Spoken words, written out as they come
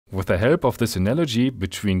With the help of this analogy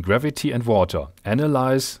between gravity and water,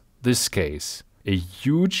 analyze this case. A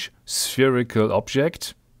huge spherical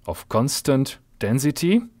object of constant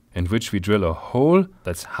density in which we drill a hole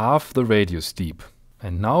that's half the radius deep.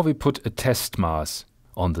 And now we put a test mass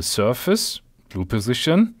on the surface, blue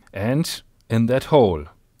position, and in that hole,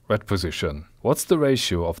 red position. What's the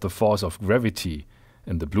ratio of the force of gravity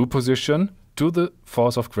in the blue position to the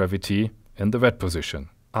force of gravity in the red position?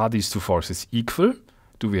 Are these two forces equal?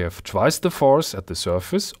 Do we have twice the force at the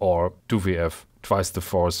surface, or do we have twice the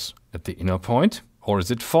force at the inner point? Or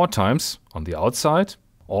is it 4 times on the outside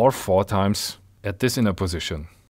or 4 times at this inner position?